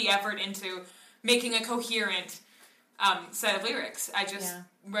actually put the effort into making a coherent set of lyrics. I just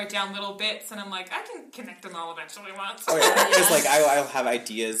write down little bits and I'm like, I can connect them all eventually once. Oh, yeah. Because, like, I'll have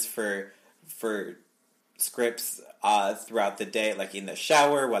ideas for scripts throughout the day, like in the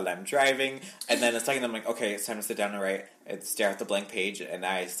shower, while I'm driving, and then a second I'm like, okay, it's time to sit down and write, and stare at the blank page, and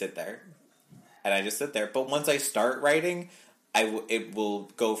I sit there. And I just sit there. But once I start writing, it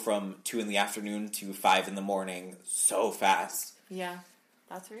will go from 2 in the afternoon to 5 in the morning so fast. Yeah.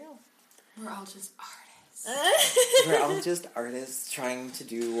 That's real. We're all just artists. We're all just artists trying to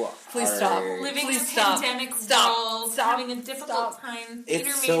do Please art. stop. Living Please in a stop. pandemic Stop. world, Stop. having a difficult time.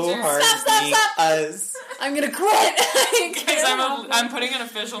 It's Theater so majors. hard to be us. I'm gonna quit. Guys, I'm putting an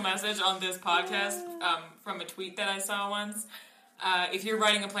official message on this podcast from a tweet that I saw once. If you're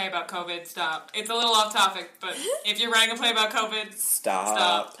writing a play about COVID, stop. It's a little off topic, but if you're writing a play about COVID,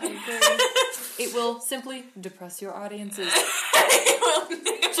 Stop. It will simply depress your audiences.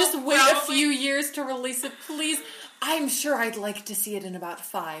 It Just will wait a probably- few years to release it, please. I'm sure I'd like to see it in about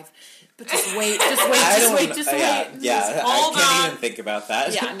 5. But just wait, just wait, I just don't- wait, just yeah, wait. Yeah, hold I can't on. even think about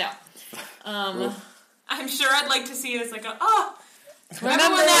that. Yeah, no. I'm sure I'd like to see it as like a, oh, Remember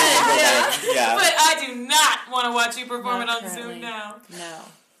when that it. Yeah. but I do not want to watch you perform Not it on currently. Zoom now. No.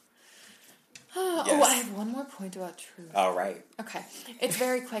 Oh, Yes. I have one more point about truth. All right. Okay. It's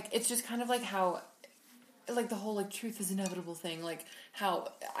very quick. It's just kind of like how, like, the whole, like, truth is inevitable thing. Like, how,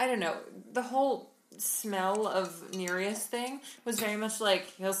 I don't know, the whole smell of Nereus thing was very much like,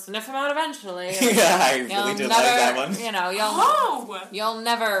 he'll sniff him out eventually. Yeah, I You'll really did never, like that one. You know, Oh! you'll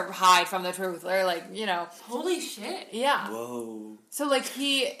never hide from the truth. Or, like, you know, Holy shit. yeah. Whoa. So, like,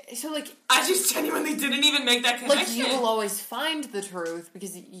 I just genuinely didn't even make that connection. like, you will always find the truth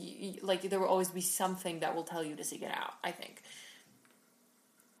because, like, there will always be something that will tell you to seek it out, I think.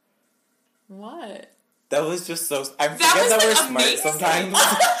 What? That was just so... I forget was, that like, we're smart amazing. sometimes.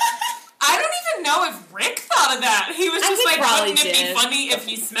 I don't even know if Rick thought of that. He was just he like, probably wouldn't it be did. funny if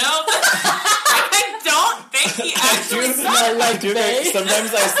he smelled? I don't think he actually thought I do that.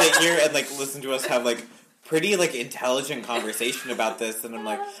 Sometimes I sit here and, like, listen to us have, like, pretty, like, intelligent conversation about this, and I'm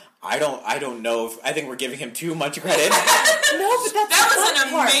like, I don't know if... I think we're giving him too much credit. No, but that's That the was fun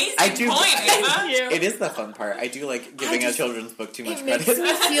an part. amazing I do- point, Ava. It is the fun part. I do like giving a children's book too much It makes credit.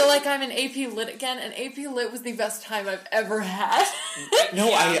 me feel like I'm in AP Lit again, and AP Lit was the best time I've ever had. No,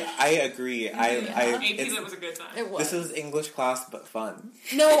 Yeah. I agree. AP It's, Lit was a good time. It was. this is English class, but fun.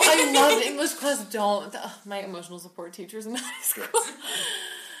 No, I loved English class. Don't. Ugh, my emotional support teachers in high school.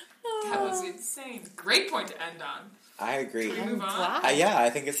 That was insane. Great point to end on. I agree. Can we move on? glad. Yeah, I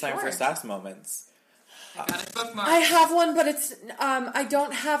think it's time for Sure. sass moments. I got it bookmarked. I have one, but it's I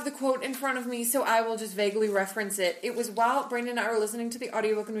don't have the quote in front of me, so I will just vaguely reference it. It was while Brandon and I were listening to the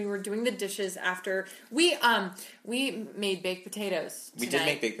audiobook and we were doing the dishes after we made baked potatoes We did tonight,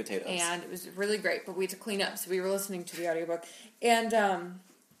 make baked potatoes. and it was really great, but we had to clean up, so we were listening to the audiobook. And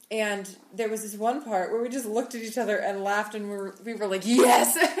there was this one part where we just looked at each other and laughed, and we were like,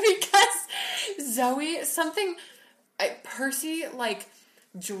 yes, because Zoe, Percy, like,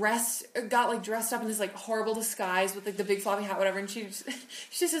 dressed up in this like horrible disguise with like the big floppy hat, whatever, and she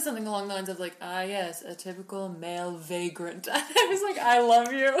says something along the lines of like, yes, a typical male vagrant. I was like, I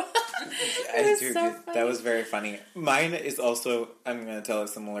love you. That was very funny. Mine is also, I'm going to tell it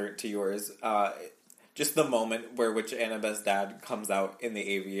similar to yours. Just the moment which Annabeth's dad comes out in the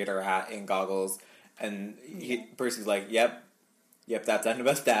aviator hat and goggles, and Percy's like, yep, that's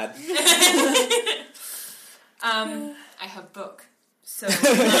Annabeth's dad. I have a book. So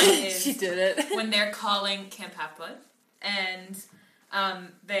mine is she did it. when they're calling Camp Half-Blood, and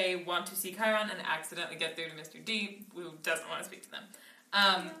they want to see Chiron and accidentally get through to Mr. D, who doesn't want to speak to them.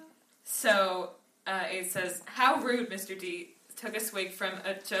 So it says, "How rude, Mr. D took a swig from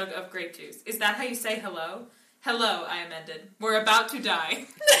a jug of grape juice. Is that how you say hello?" "Hello," I amended. "We're about to die."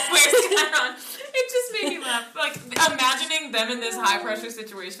 Where's Chiron? It just made me laugh. Like, imagining them in this high-pressure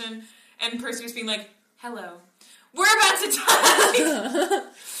situation, and Percy just being like, "Hello. We're about to die."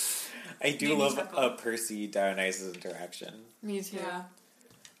 I do love a Percy Dionysus interaction. Me too. Yeah.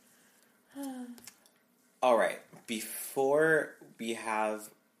 All right. Before we have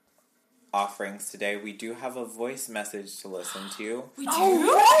offerings today, we do have a voice message to listen to. We do? Oh,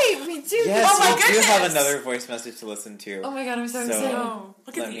 right! We do! Yes, Oh my we do goodness! have another voice message to listen to. Oh my god, I'm so So- excited. Oh,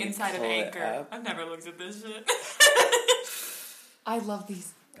 look at Let the me inside of pull it Anchor. up. I've never looked at this shit. I love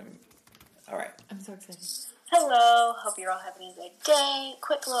these. All right. I'm so excited. Hello, hope you're all having a good day.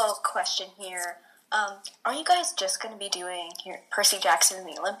 Quick little question here. Are you guys just going to be doing Percy Jackson and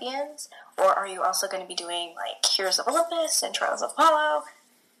the Olympians? Or are you also going to be doing, like, Heroes of Olympus and Trials of Apollo?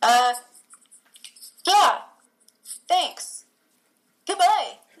 Yeah. Thanks.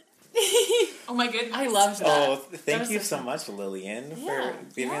 Goodbye. Oh my goodness. I loved that. Oh, That thank was you so so much, Lillian, Yeah. for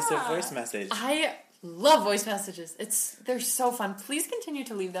giving us a voice message. I love voice messages. They're so fun. Please continue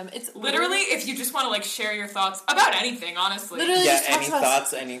to leave them. It's Literally, if you just want to, like, share your thoughts about anything, honestly. Literally- Yeah, just talk any to us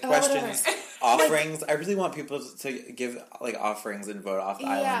thoughts, any about questions, whatever. offerings? I really want people to give, like, offerings and vote off the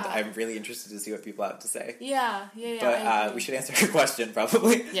island. Yeah. I'm really interested to see what people have to say. Yeah. I But agree. we should answer your question,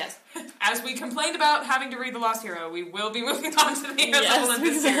 probably. Yes. As we complained about having to read The Lost Hero, we will be moving on to the Heroes Yes, of Olympus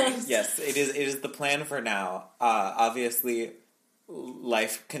we series. Yes, it is the plan for now. Obviously,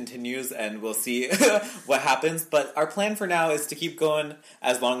 life continues and we'll see what happens, but our plan for now is to keep going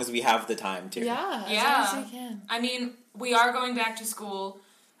as long as we have the time to. Yeah. Yeah. As long as we can. I mean, we are going back to school.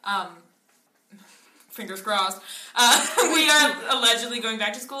 Fingers crossed. We are allegedly going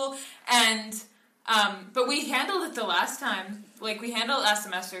back to school, and but we handled it the last time. Like, we handled it last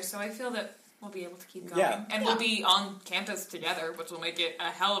semester, so I feel that we'll be able to keep going. Yeah. And we'll be on campus together, which will make it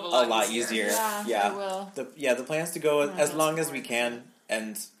a hell of a A lot lot easier. easier. Yeah, it will. The plan is to go as long as we can,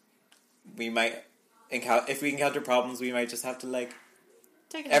 and we might if we encounter problems, we might just have to, like,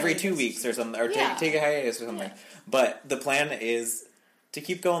 Take it every easy. 2 weeks or something, or Yeah. take a hiatus or something. Yeah. But the plan is to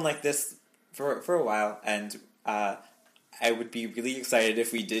keep going like this for a while, and I would be really excited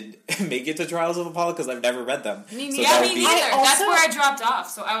if we did make it to Trials of Apollo, because I've never read them. Me So neither. Yeah, that me would be, neither. That's also- where I dropped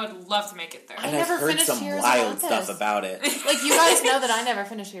off, so I would love to make it there. I and I've never heard finished some Heroes of wild Olympus. stuff about it. Like, you guys know that I never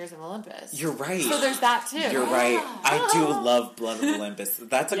finished Heroes of Olympus. You're right. So there's that too. You're right. I do love Blood of Olympus.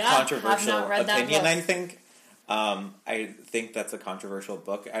 That's a Yeah, have controversial not read that opinion, book. I think. I think that's a controversial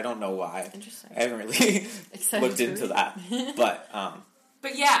book. I don't know why. Interesting. I haven't really Excited looked to into read. that. But,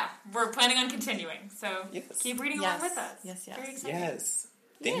 But yeah, we're planning on continuing, so Yes. keep reading Yes. along with us. Yes. Very excited. yes.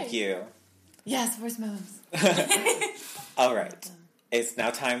 Thank Yay. you. Yes, voice memos. All right. It's now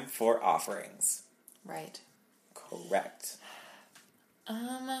time for offerings. Right. Correct.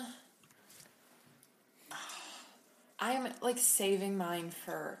 I'm like saving my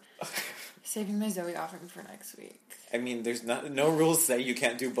Zoe offering for next week. I mean, there's no rules say you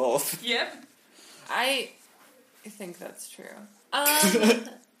can't do both. Yep. I think that's true.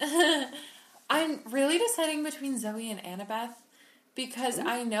 I'm really deciding between Zoe and Annabeth because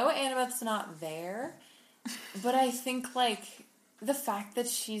I know Annabeth's not there, but I think like the fact that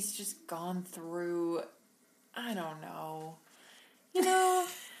she's just gone through, I don't know, you know,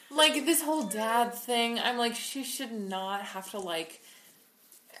 like this whole dad thing. I'm like, she should not have to like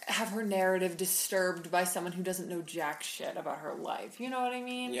have her narrative disturbed by someone who doesn't know jack shit about her life. You know what I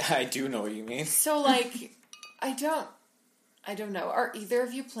mean? Yeah, I do know what you mean. So, like, I don't know. Are either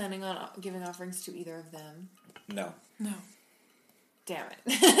of you planning on giving offerings to either of them? No. No. Damn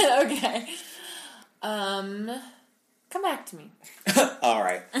it. Okay. Come back to me. All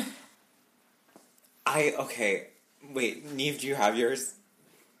right. Okay. Wait, Neve, do you have yours?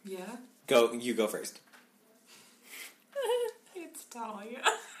 Yeah. You go first. It's Talia.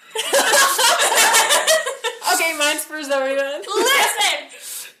 Okay, mine's for Zoe then. Listen!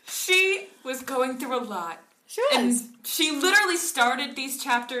 She was going through a lot. She was. And she literally started these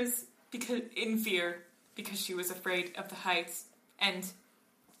chapters in fear because she was afraid of the heights and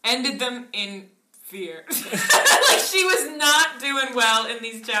ended them in fear. Like, she was not doing well in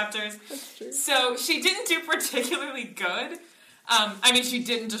these chapters. That's true. So she didn't do particularly good. I mean, she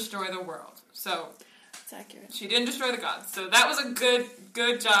didn't destroy the world. So It's accurate. she didn't destroy the gods. So that was a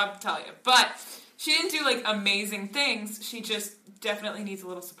good job, Talia. But she didn't do, like, amazing things. She just definitely needs a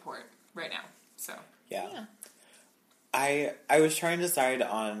little support right now. So Yeah. I was trying to decide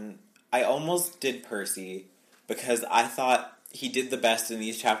on... I almost did Percy because I thought he did the best in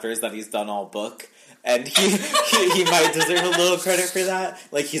these chapters that he's done all book. And he might deserve a little credit for that.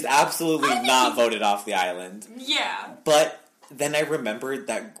 Like, he's absolutely not voted off the island. yeah. But then I remembered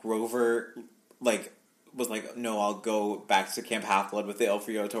that Grover, like, was like, no, I'll go back to Camp Half-Blood with the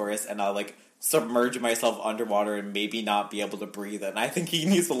Ilfriotaurus and I'll, like, submerge myself underwater and maybe not be able to breathe. And I think he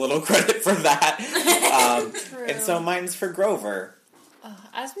needs a little credit for that. True. And so mine's for Grover.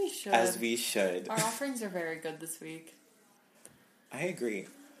 As we should. As we should. Our offerings are very good this week. I agree.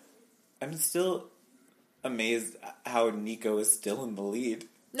 I'm still amazed how Nico is still in the lead.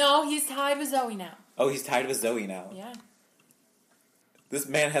 No, he's tied with Zoe now. Oh, he's tied with Zoe now. Yeah. This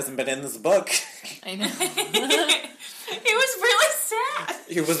man hasn't been in this book. I know. It was really sad.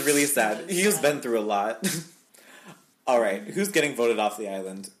 He was really sad. He's been through a lot. Alright, who's getting voted off the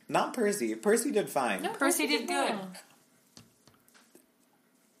island? Not Percy. Percy did fine. No, Percy did good. well.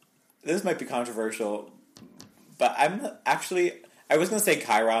 This might be controversial, but I was going to say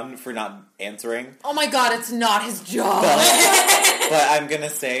Chiron for not answering. Oh my god, it's not his job. But I'm going to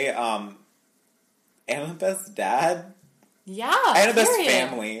say Annabeth's dad. Yeah, Annabeth's period.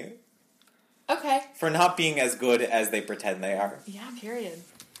 family. Okay. For not being as good as they pretend they are. Yeah, period.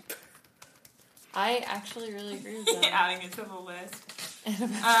 I actually really agree with that. Adding it to the list.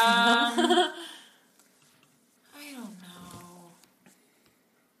 I don't know.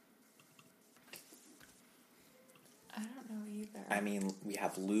 I don't know either. I mean, we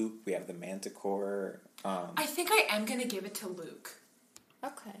have Luke, we have the Manticore. I think I am going to give it to Luke.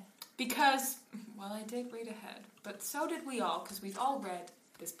 Okay. Because, well, I did read ahead. But so did we all, because we've all read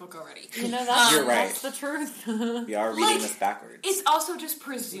this book already. You know, that's, You're right. that's the truth. We are reading this backwards. It's also just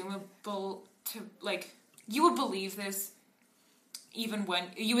presumable to, like, you would believe this even when,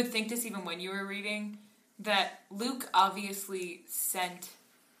 you would think this even when you were reading, that Luke obviously sent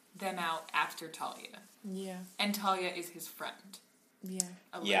them out after Talia. Yeah. And Talia is his friend. Yeah.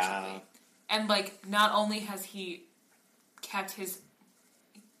 Allegedly. Yeah. And, like, not only has he kept his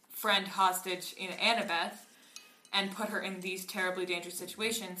friend hostage in Annabeth and put her in these terribly dangerous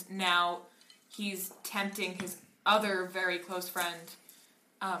situations, now he's tempting his other very close friend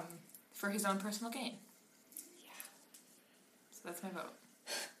for his own personal gain. Yeah. So that's my vote.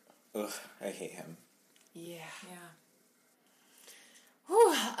 Ugh, I hate him. Yeah. Yeah.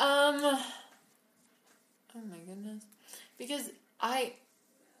 Whew, oh my goodness. Because I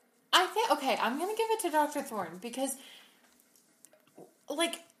think, okay, I'm gonna give it to Dr. Thorne because,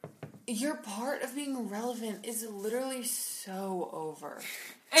 like, your part of being relevant is literally so over.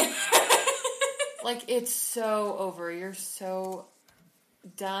 Like, it's so over. You're so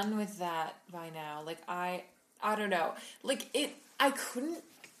done with that by now. Like, I don't know. Like, I couldn't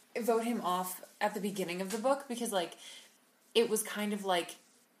vote him off at the beginning of the book because, like, it was kind of like,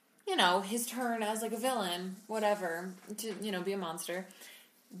 you know, his turn as, like, a villain, whatever, to, you know, be a monster.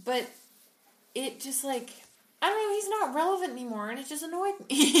 But it just, like, I don't know, he's not relevant anymore, and it just annoyed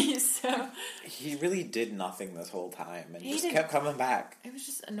me, so... He really did nothing this whole time, and He just did- kept coming back. It was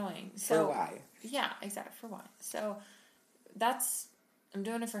just annoying. For So why? Yeah, exactly, for why. So, I'm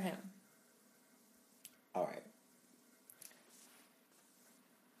doing it for him. Alright.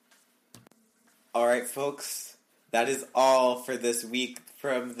 Alright, folks. That is all for this week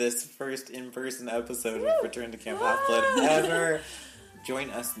from this first in-person episode of Return to Camp Half-Blood ever. Join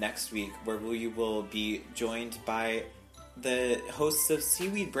us next week where we will be joined by the hosts of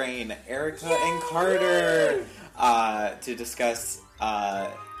Seaweed Brain, Erica and Carter, to discuss...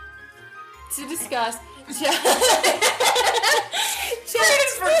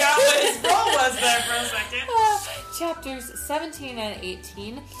 Forgot what his role was there for a second. Chapters 17 and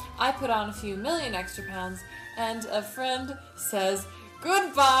 18. I put on a few million extra pounds, and a friend says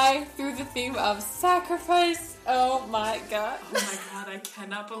goodbye through the theme of sacrifice. Oh my god. Oh my god, I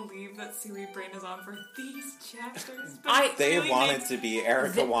cannot believe that Seaweed Brain is on for these chapters. But They really wanted makes- to be.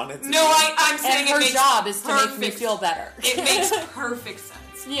 Erica wanted to No, be. I'm saying And it her makes job is to make me perfect- feel better. It makes perfect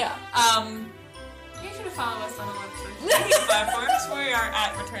sense. Yeah. Make sure to follow us on all of the social media platforms. We are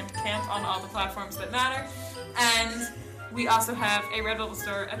at Return to Camp on all the platforms that matter. And We also have a Redbubble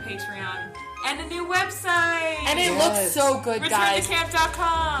store, a Patreon, and a new website. And it looks so good, guys.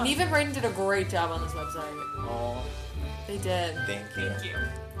 ReturnToCamp.com. Neve and Brayden did a great job on this website. Oh, They did. thank you. Thank you.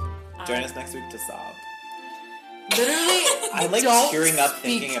 Join us next week to sob. Literally, I like don't tearing up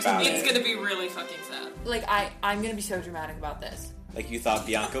speak thinking to about me. It's gonna be really fucking sad. Like, I'm gonna be so dramatic about this. Like you thought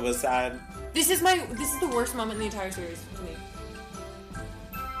Bianca was sad. This is the worst moment in the entire series to me.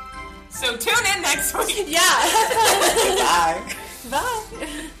 So tune in next week. Yeah. Bye.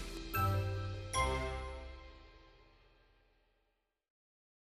 Bye.